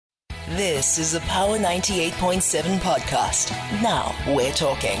This is a Power 98.7 podcast. Now we're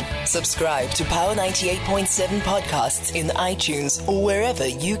talking. Subscribe to Power 98.7 podcasts in iTunes or wherever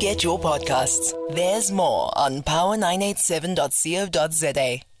you get your podcasts. There's more on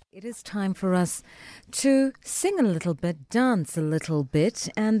power987.co.za. It is time for us to sing a little bit, dance a little bit,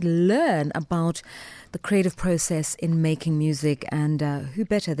 and learn about the creative process in making music. And who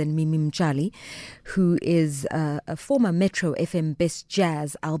better than Mimi Mtshali, who is a former Metro FM Best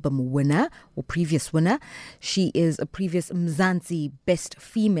Jazz Album winner, or previous winner. She is a previous Mzansi Best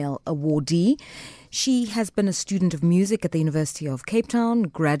Female awardee. She has been a student of music at the University of Cape Town,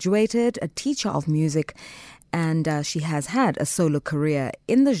 graduated, a teacher of music, and she has had a solo career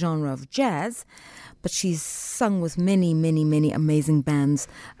in the genre of jazz, but she's sung with many, many, many amazing bands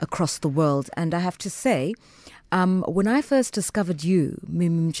across the world. And I have to say, when I first discovered you,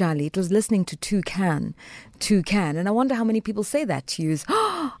 Mimi Mtshali, it was listening to Toucan. And I wonder how many people say that to you.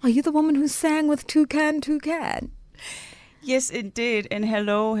 Oh, are you the woman who sang with Toucan? Yes, indeed. And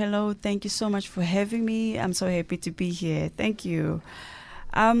hello. Thank you so much for having me. I'm so happy to be here. Thank you.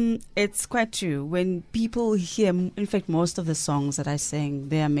 It's quite true. When people hear, in fact, most of the songs that I sing,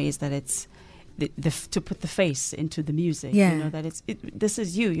 they're amazed that it's to put the face into the music. Yeah. You know, that this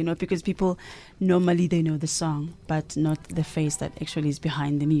is you, because people normally they know the song, but not the face that actually is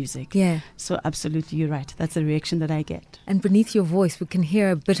behind the music. Yeah. So absolutely, you're right. That's the reaction that I get. And beneath your voice, we can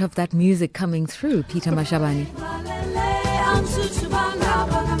hear a bit of that music coming through, Peter Mashabane.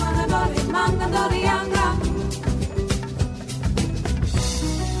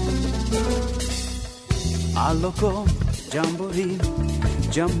 Aloko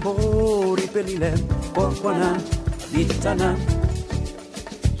jambori pelile kokwana litana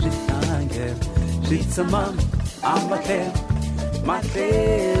shitange shitsama amate mate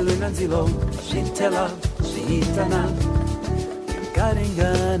lunanzilo shitela shitana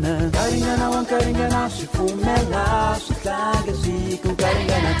karingana shifumela shitange shiku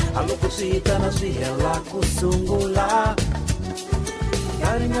karingana aloko shitana shihela kusungula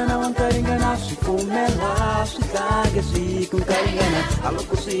Karingana, shifumela, shitage, shiku, karingana,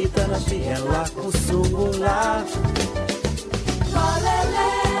 alokusita na shihela kusungula.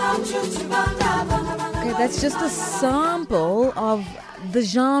 Okay, that's just a sample of the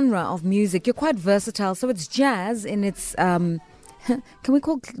genre of music. You're quite versatile, so it's jazz in its can we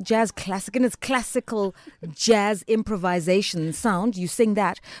call jazz classic? In its classical jazz improvisation sound, you sing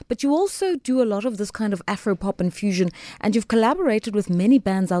that. But you also do a lot of this kind of Afro-pop and fusion. And you've collaborated with many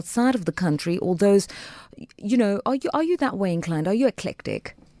bands outside of the country. All those, are you that way inclined? Are you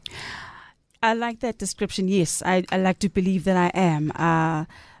eclectic? I like that description, yes. I like to believe that I am.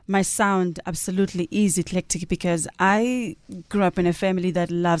 My sound absolutely is eclectic because I grew up in a family that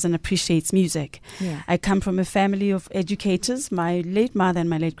loves and appreciates music. Yeah. I come from a family of educators. My late mother and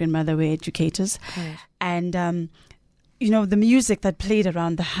my late grandmother were educators. Right. And, the music that played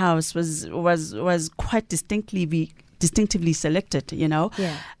around the house was quite distinctively selected,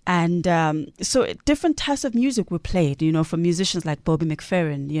 Yeah. And so different types of music were played, from musicians like Bobby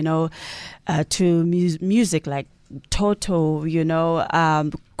McFerrin, to music like Toto,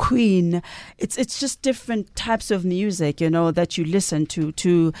 Queen. It's just different types of music, that you listen to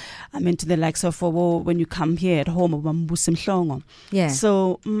to the likes of when you come here at home. Yeah.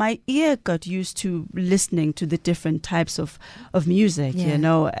 So my ear got used to listening to the different types of music,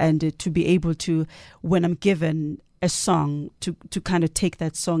 Yeah. And to be able to, when I'm given a song, to kind of take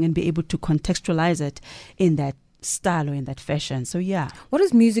that song and be able to contextualize it in that style or in that fashion. So yeah. What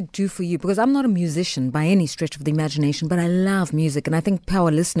does music do for you? Because I'm not a musician by any stretch of the imagination, but I love music, and I think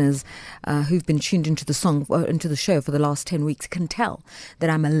Power listeners who've been tuned into the show for the last 10 weeks can tell that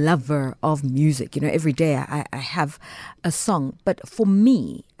I'm a lover of music. Every day I have a song. But for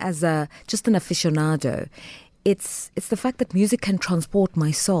me, as just an aficionado, it's the fact that music can transport my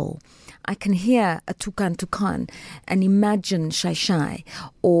soul. I can hear a Toucan and imagine Shai Shai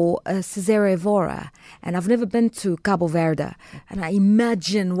or a Cesare Evora, and I've never been to Cabo Verde, and I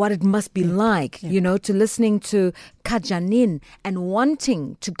imagine what it must be like, to listening to Kajanin and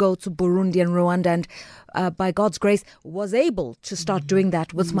wanting to go to Burundi and Rwanda, and by God's grace was able to start doing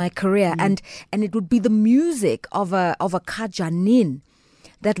that with my career, and it would be the music of a Kajanin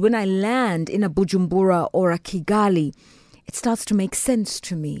that when I land in a Bujumbura or a Kigali, it starts to make sense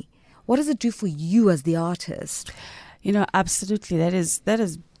to me. What does it do for you as the artist? Absolutely. That is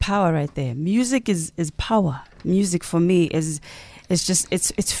power right there. Music is power. Music for me is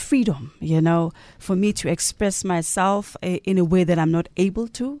it's freedom, for me to express myself in a way that I'm not able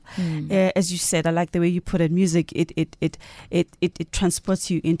to. As you said, I like the way you put it. Music, it transports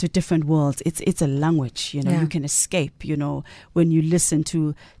you into different worlds. It's a language, you can escape, when you listen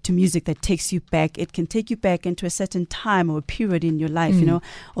to music that takes you back. It can take you back into a certain time or a period in your life,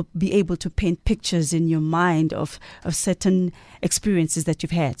 or be able to paint pictures in your mind of certain experiences that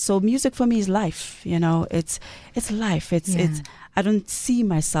you've had. So music for me is life, it's life. It's I don't see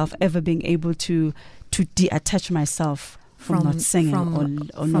myself ever being able to detach myself from not singing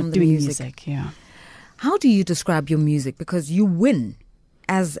or not doing music. Yeah. How do you describe your music? Because you win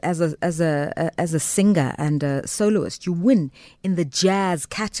as a singer and a soloist. You win in the jazz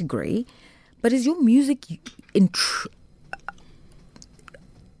category, but is your music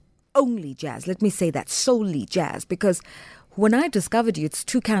only jazz? Let me say that, solely jazz, because when I discovered you, it's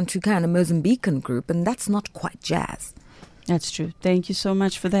Toucan, a Mozambican group, and that's not quite jazz. That's true. Thank you so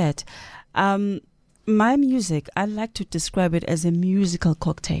much for that. My music, I like to describe it as a musical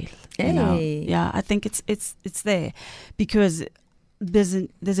cocktail. Hey. Yeah, I think it's there because there's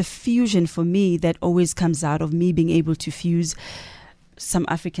a fusion for me that always comes out of me being able to fuse some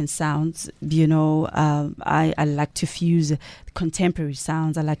African sounds. I like to fuse contemporary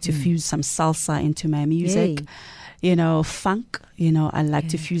sounds. I like to fuse some salsa into my music. Yay. Funk, I like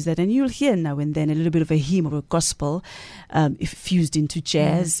to fuse that. And you'll hear now and then a little bit of a hymn or a gospel fused into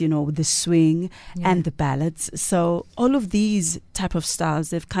jazz, with the swing and the ballads. So all of these type of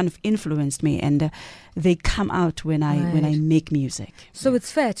styles, they've kind of influenced me, and they come out when I make music. So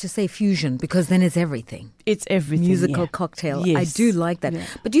it's fair to say fusion, because then it's everything. It's everything. Musical cocktail. Yes. I do like that. Yeah.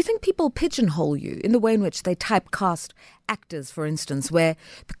 But do you think people pigeonhole you in the way in which they typecast actors, for instance, where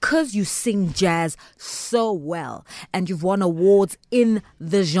because you sing jazz so well and you've won awards in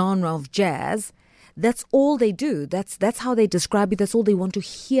the genre of jazz, that's all they do. That's how they describe you. That's all they want to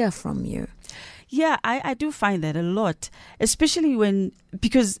hear from you. Yeah, I do find that a lot, especially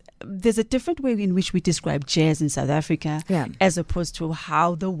because there's a different way in which we describe jazz in South Africa as opposed to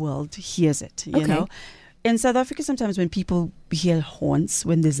how the world hears it, you know. In South Africa, sometimes when people hear horns,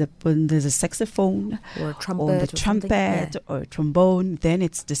 when there's a saxophone or a trumpet, or a trombone, then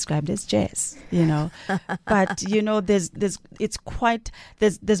it's described as jazz, But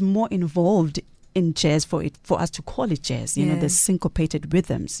there's more involved in jazz for us to call it jazz. There's syncopated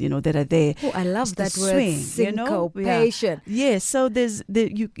rhythms, that are there. Oh, I love that word, swing, syncopation. Yeah, so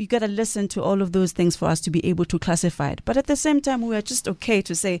you got to listen to all of those things for us to be able to classify it. But at the same time, we are just okay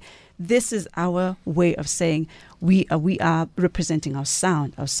to say this is our way of saying we are representing our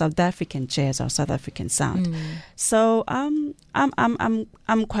sound, our South African jazz, our South African sound. So I'm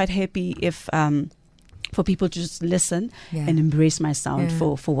quite happy if for people to just listen and embrace my sound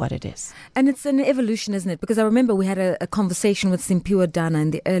for what it is. And it's an evolution, isn't it? Because I remember we had a conversation with Simpiwe Dana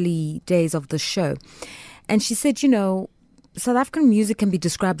in the early days of the show. And she said, South African music can be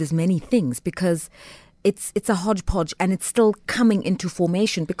described as many things because it's a hodgepodge, and it's still coming into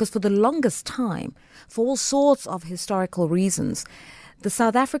formation, because for the longest time, for all sorts of historical reasons, the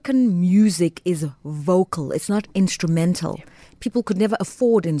South African music is vocal. It's not instrumental. People could never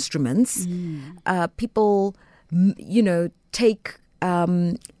afford instruments. People, take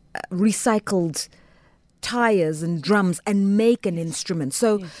recycled tires and drums and make an instrument.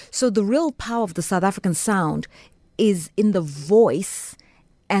 So the real power of the South African sound is in the voice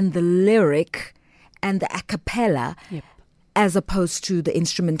and the lyric and the a cappella, as opposed to the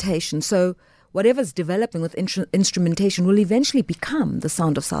instrumentation. So whatever's developing with instrumentation will eventually become the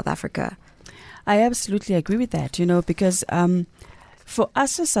sound of South Africa. I absolutely agree with that, because for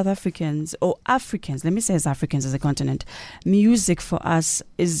us as South Africans, or Africans, let me say as Africans as a continent, music for us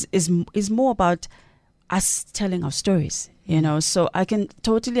is more about us telling our stories, So I can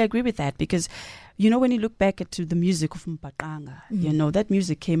totally agree with that, because when you look back to the music of Mpaqanga, that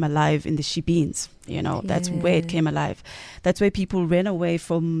music came alive in the Shebeens, that's where it came alive. That's where people ran away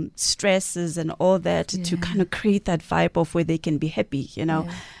from stresses and all that to kind of create that vibe of where they can be happy,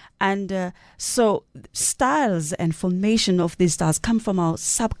 And so styles and formation of these styles come from our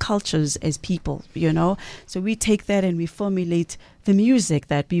subcultures as people, So we take that and we formulate the music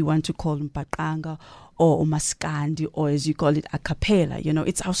that we want to call Mpaqanga or Maskandi, or as you call it, a cappella.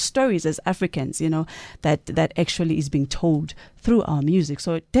 It's our stories as Africans, that actually is being told through our music.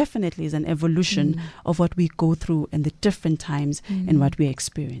 So it definitely is an evolution of what we go through in the different times and what we're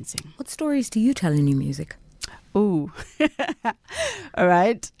experiencing. What stories do you tell in your music? Ooh, all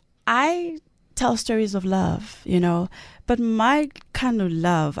right. I tell stories of love, but my kind of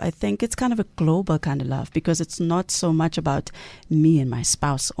love, I think it's kind of a global kind of love, because it's not so much about me and my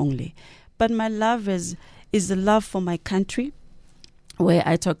spouse only. But my love is a love for my country, where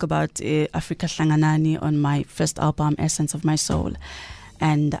I talk about Afrika Hlanganani on my first album, Essence of My Soul.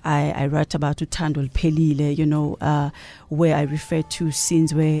 And I write about Uthando Luphelile, you know, where I refer to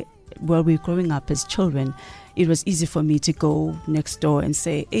scenes where, while we were growing up as children, it was easy for me to go next door and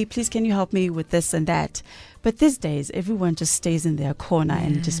say, hey, please, can you help me with this and that? But these days, everyone just stays in their corner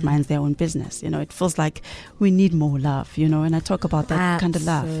and just minds their own business. You know, it feels like we need more love, you know, and I talk about that kind of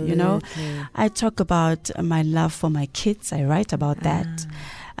love, you know. I talk about my love for my kids. I write about that.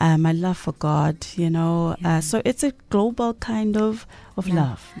 My love for God, you know. So it's a global kind of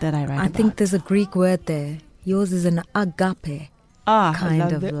love that I write about. I think there's a Greek word there. Yours is an agape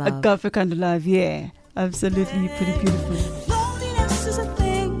kind of love. Agape kind of love, yeah. Absolutely, pretty beautiful. Loneliness is a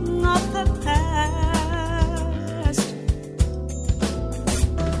thing of the past.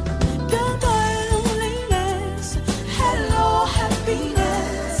 Goodbye, loneliness. Hello,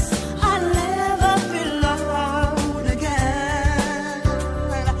 happiness. I'll never be alone again.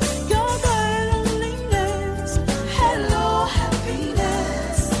 Goodbye, loneliness. Hello,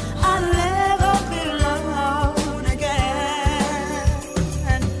 happiness. I'll never be alone again.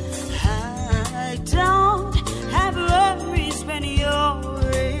 I don't have worries when you're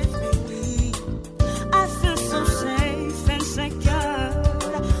with me. I feel so safe and secure.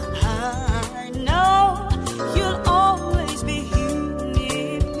 I know you'll always be here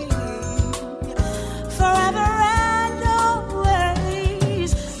near me, forever and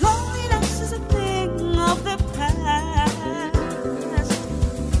always. Loneliness is a thing of the past.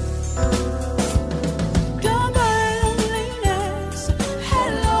 Goodbye, loneliness.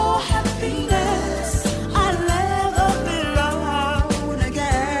 Hello, happiness. I'll never be alone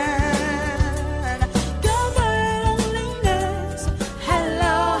again. Goodbye, loneliness.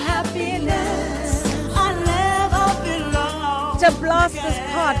 Hello, happiness. I'll never be alone. To blast this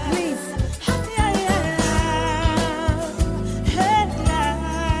part, please.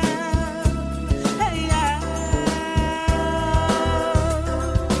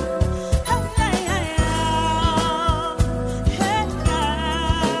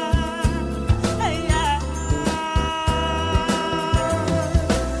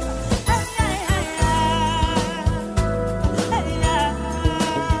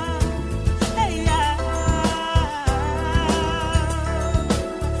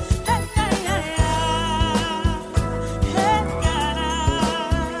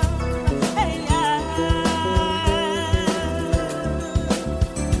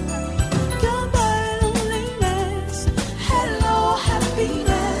 Goodbye, loneliness. Hello,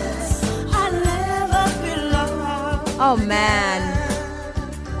 happiness. I'll never be alone. Oh, man.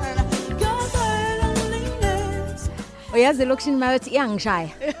 Goodbye, loneliness. Uyazi lokishini mayothi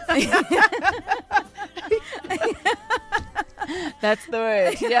iyangishaya. That's the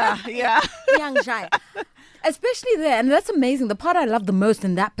word. Yeah. Iyangishaya. Especially there, and that's amazing. The part I love the most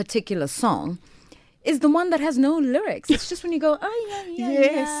in that particular song is the one that has no lyrics. It's just when you go, oh, yeah.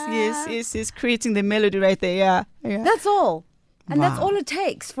 Yes. Creating the melody right there. Yeah. That's all. And that's Wow. all it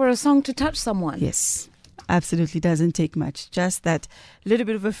takes for a song to touch someone. Yes, absolutely doesn't take much. Just that little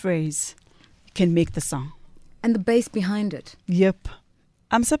bit of a phrase can make the song. And the bass behind it. Yep.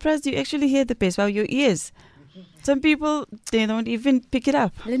 I'm surprised you actually hear the bass. Wow, your ears. Some people, they don't even pick it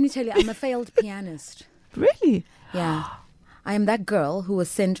up. Let me tell you, I'm a failed pianist. Really? Yeah. I am that girl who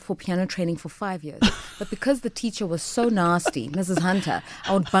was sent for piano training for 5 years. But because the teacher was so nasty, Mrs. Hunter,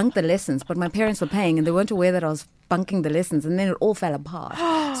 I would bunk the lessons, but my parents were paying and they weren't aware that I was bunking the lessons, and then it all fell apart.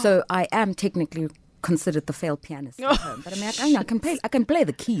 So I am technically considered the failed pianist at home. But I mean, I can play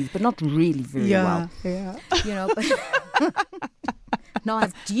the keys, but not really very well. Yeah. You know, but now I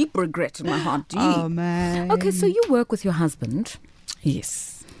have deep regret in my heart. Deep. Oh, man. Okay, so you work with your husband. Yes.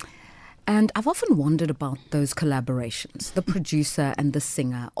 And I've often wondered about those collaborations, the producer and the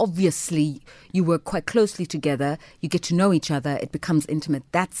singer. Obviously, you work quite closely together. You get to know each other. It becomes intimate.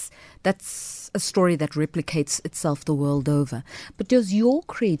 That's a story that replicates itself the world over. But does your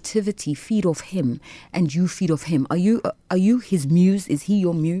creativity feed off him and you feed off him? Are you his muse? Is he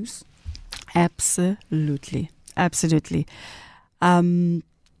your muse? Absolutely. When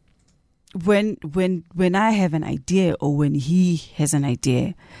I have an idea or when he has an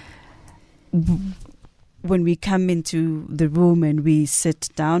idea, when we come into the room and we sit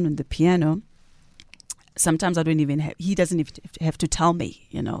down on the piano, sometimes I don't even he doesn't even have to tell me,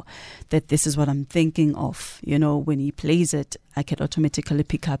 that this is what I'm thinking of. When he plays it, I can automatically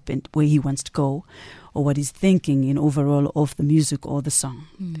pick up where he wants to go or what he's thinking in overall of the music or the song.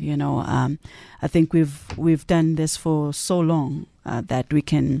 I think we've done this for so long that we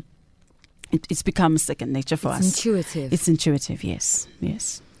can, it's become second nature for us. It's intuitive. It's intuitive, yes.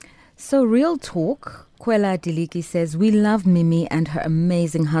 So, real talk, Kwela Diliki says, we love Mimi and her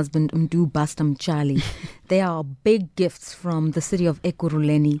amazing husband, Mdu Mtshali. They are big gifts from the city of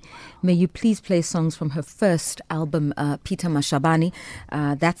Ekurhuleni. May you please play songs from her first album, Peter Mashabane.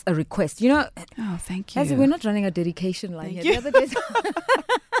 That's a request. You know, Oh, thank you. as we're not running a dedication line Thank here. you.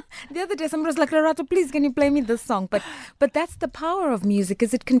 The other day, somebody was like, Lerato, please, can you play me this song? But that's the power of music,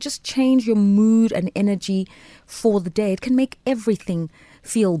 is it can just change your mood and energy for the day. It can make everything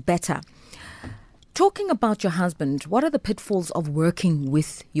feel better. Talking about your husband, what are the pitfalls of working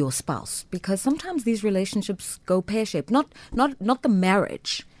with your spouse? Because sometimes these relationships go pear-shaped. Not the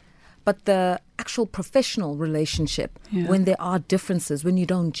marriage, but the actual professional relationship, when there are differences, when you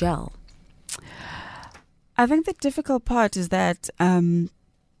don't gel. I think the difficult part is that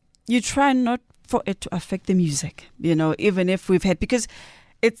you try not for it to affect the music, even if we've had, because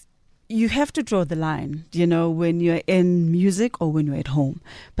you have to draw the line, when you're in music or when you're at home.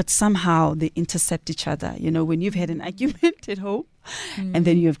 But somehow they intercept each other. When you've had an argument at home and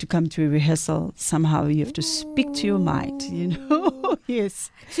then you have to come to a rehearsal, somehow you have to speak to your mind,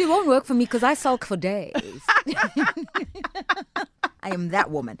 Yes. She won't work for me because I sulk for days. I am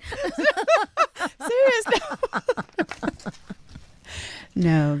that woman. Seriously.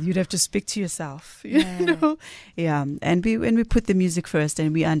 No, you'd have to speak to yourself, Yeah, and when we put the music first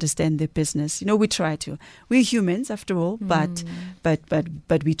and we understand the business, we try to. We're humans after all, but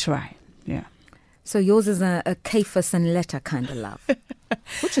we try, yeah. So yours is a Cephas and Letter kind of love,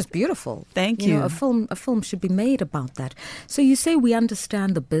 which is beautiful. Thank you. A film should be made about that. So you say we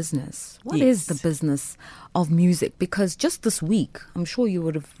understand the business. What is the business of music? Because just this week, I'm sure you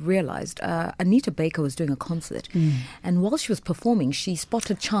would have realized, Anita Baker was doing a concert, and while she was performing, she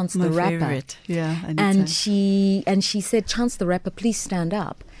spotted Chance the Rapper. Favorite. Yeah, Anita. And she said, "Chance the Rapper, please stand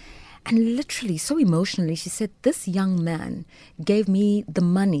up." And literally, so emotionally, she said, "This young man gave me the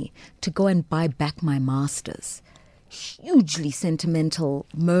money to go and buy back my masters." Hugely sentimental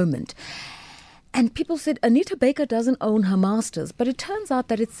moment. And people said Anita Baker doesn't own her masters, but it turns out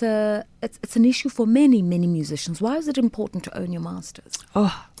that it's an issue for many, many musicians. Why is it important to own your masters?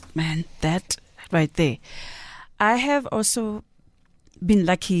 Oh, man, that right there. I have also been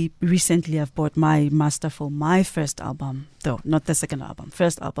lucky recently. I've bought my master for my first album, though not the second album,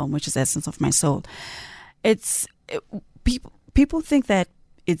 first album, which is Essence of My Soul. People think that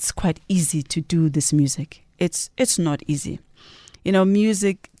it's quite easy to do this music. It's not easy.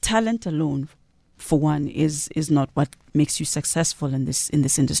 Music talent alone, for one, is not what makes you successful in this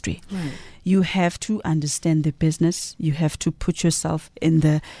industry. Right. You You have to understand the business. You have to put yourself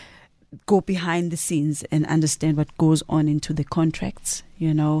go behind the scenes and understand what goes on into the contracts.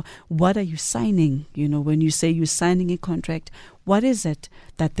 What are you signing? When you say you're signing a contract, what is it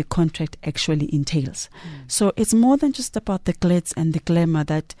that the contract actually entails? So it's more than just about the glitz and the glamour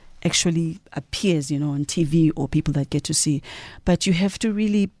that actually appears, on TV or people that get to see. But you have to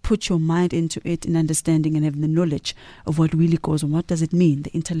really put your mind into it in understanding and having the knowledge of what really goes on. What does it mean?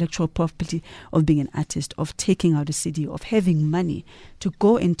 The intellectual property of being an artist, of taking out a CD, of having money to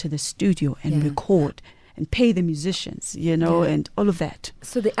go into the studio and record and pay the musicians, and all of that.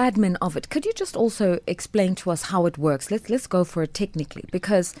 So the admin of it, could you just also explain to us how it works? Let's go for it technically,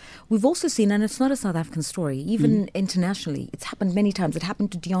 because we've also seen, and it's not a South African story, even internationally, it's happened many times. It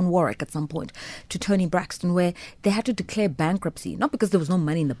happened to Dionne Warwick at some point, to Tony Braxton, where they had to declare bankruptcy, not because there was no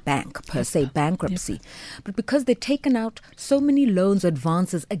money in the bank per se, bankruptcy, but because they'd taken out so many loans or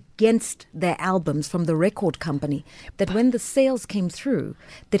advances against their albums from the record company that when the sales came through,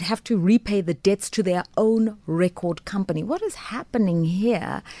 they'd have to repay the debts to their own record company. What is happening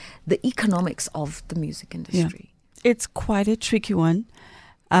here? The economics of the music industry. Yeah. It's quite a tricky one.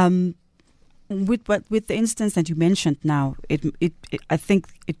 With the instance that you mentioned now, I think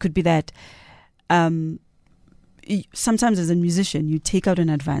it could be that sometimes as a musician you take out an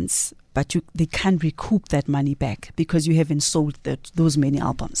advance, but they can't recoup that money back because you haven't sold those many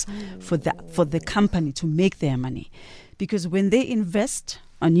albums for the company to make their money. Because when they invest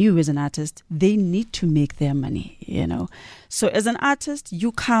on you as an artist, they need to make their money, So as an artist,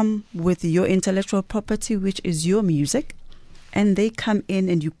 you come with your intellectual property, which is your music, and they come in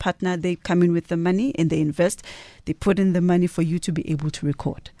and you partner. They come in with the money and they invest. They put in the money for you to be able to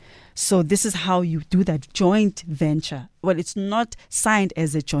record. So this is how you do that joint venture. Well, it's not signed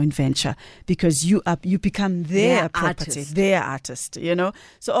as a joint venture because you become their property, their artist,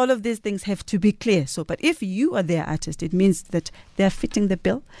 So all of these things have to be clear. So, but if you are their artist, it means that they're fitting the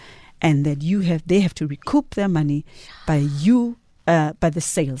bill and that they have to recoup their money by you. By the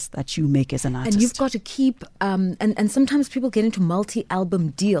sales that you make as an artist. And you've got to keep, and sometimes people get into multi-album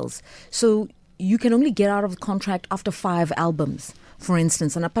deals. So you can only get out of the contract after 5 albums. for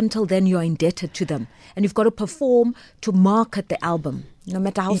instance, and up until then you're indebted to them, and you've got to perform to market the album, no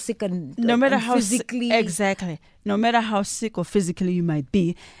matter how sick and physically. Exactly. No matter how sick or physically you might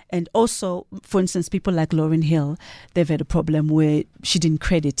be. And also, for instance, people like Lauryn Hill, they've had a problem where she didn't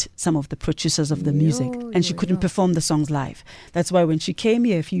credit some of the producers of the music, and she couldn't perform the songs live. That's why when she came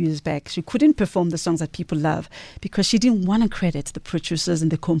here a few years back, she couldn't perform the songs that people love because she didn't want to credit the producers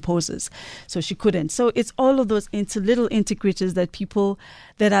and the composers. So she couldn't. So it's all of those little integrators that people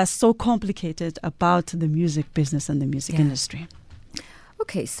that are so complicated about the music business and the music industry.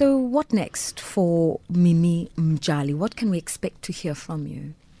 Okay, so what next for Mimi Mtshali? What can we expect to hear from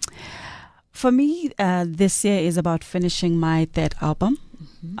you? For me, this year is about finishing my third album.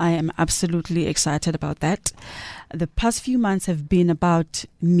 I am absolutely excited about that. The past few months have been about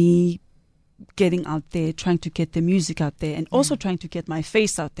me getting out there, trying to get the music out there, and also trying to get my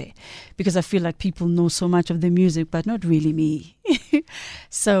face out there, because I feel like people know so much of the music, but not really me.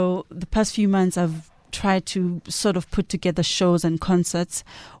 So the past few months I've tried to sort of put together shows and concerts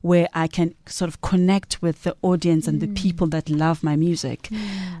where I can sort of connect with the audience and the people that love my music.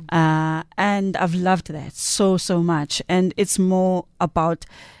 And I've loved that so much. And it's more about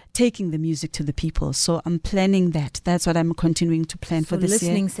taking the music to the people. So I'm planning that. That's what I'm continuing to plan for this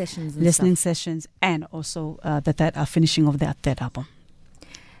year. Listening sessions, and also that are finishing of that third album.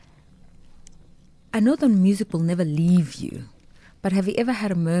 I know the music will never leave you, but have you ever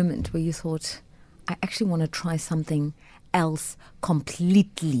had a moment where you thought, I actually want to try something else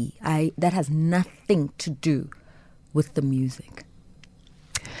completely, that has nothing to do with the music?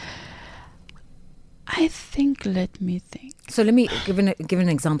 I think, let me think. So let me give an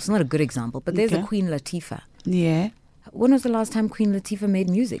example. It's not a good example, but there's a Queen Latifah. Yeah. When was the last time Queen Latifah made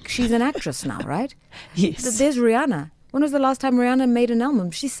music? She's an actress now, right? Yes. There's Rihanna. When was the last time Rihanna made an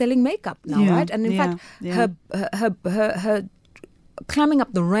album? She's selling makeup now, right? And in fact, her climbing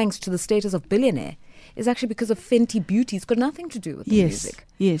up the ranks to the status of billionaire is actually because of Fenty Beauty. It's got nothing to do with the music.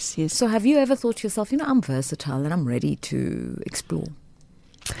 Yes. So have you ever thought to yourself, I'm versatile and I'm ready to explore?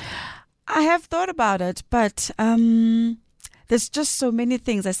 I have thought about it, but there's just so many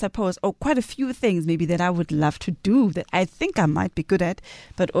things, I suppose, or quite a few things maybe that I would love to do that I think I might be good at,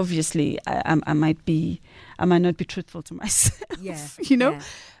 but obviously I might not be truthful to myself,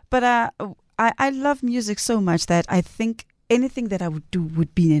 But I love music so much that I think anything that I would do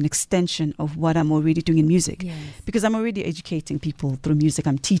would be an extension of what I'm already doing in music. Yes. Because I'm already educating people through music.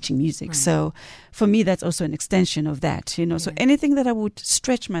 I'm teaching music. Right. So for me, that's also an extension of that, So anything that I would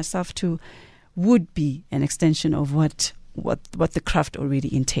stretch myself to would be an extension of what the craft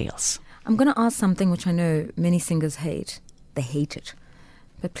already entails. I'm going to ask something which I know many singers hate. They hate it.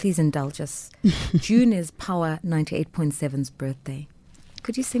 But please indulge us. June is Power 98.7's birthday.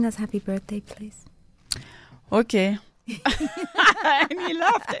 Could you sing us happy birthday, please? Okay. And he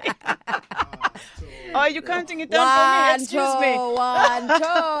laughed. Oh, you're counting it down for me. Excuse me. 1, 2,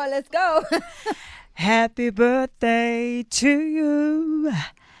 let's go. Happy birthday to you.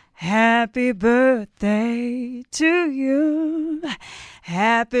 Happy birthday to you.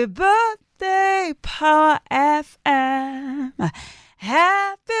 Happy birthday, Power FM.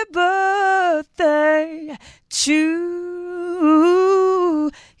 Happy birthday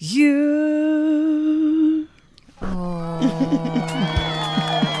to you.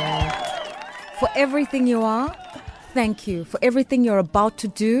 For everything you are, thank you. For everything you're about to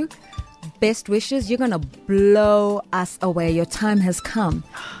do, best wishes. You're going to blow us away. Your time has come.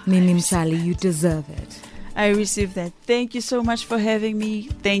 Mimi Mtshali, you deserve it. I received that. Thank you so much for having me.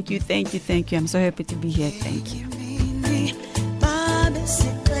 Thank you. I'm so happy to be here. Thank you.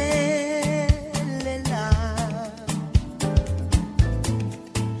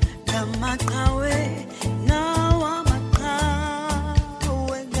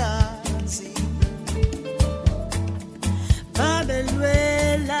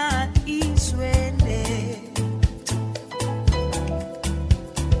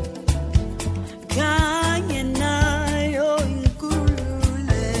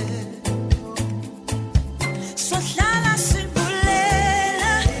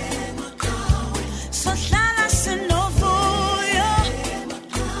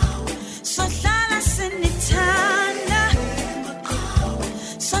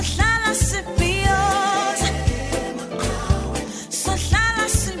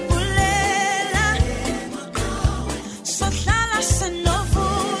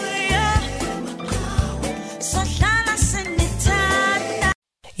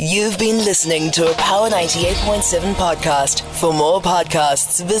 You've been listening to a Power 98.7 podcast. For more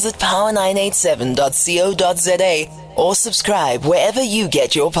podcasts, visit power987.co.za or subscribe wherever you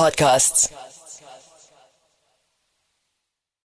get your podcasts.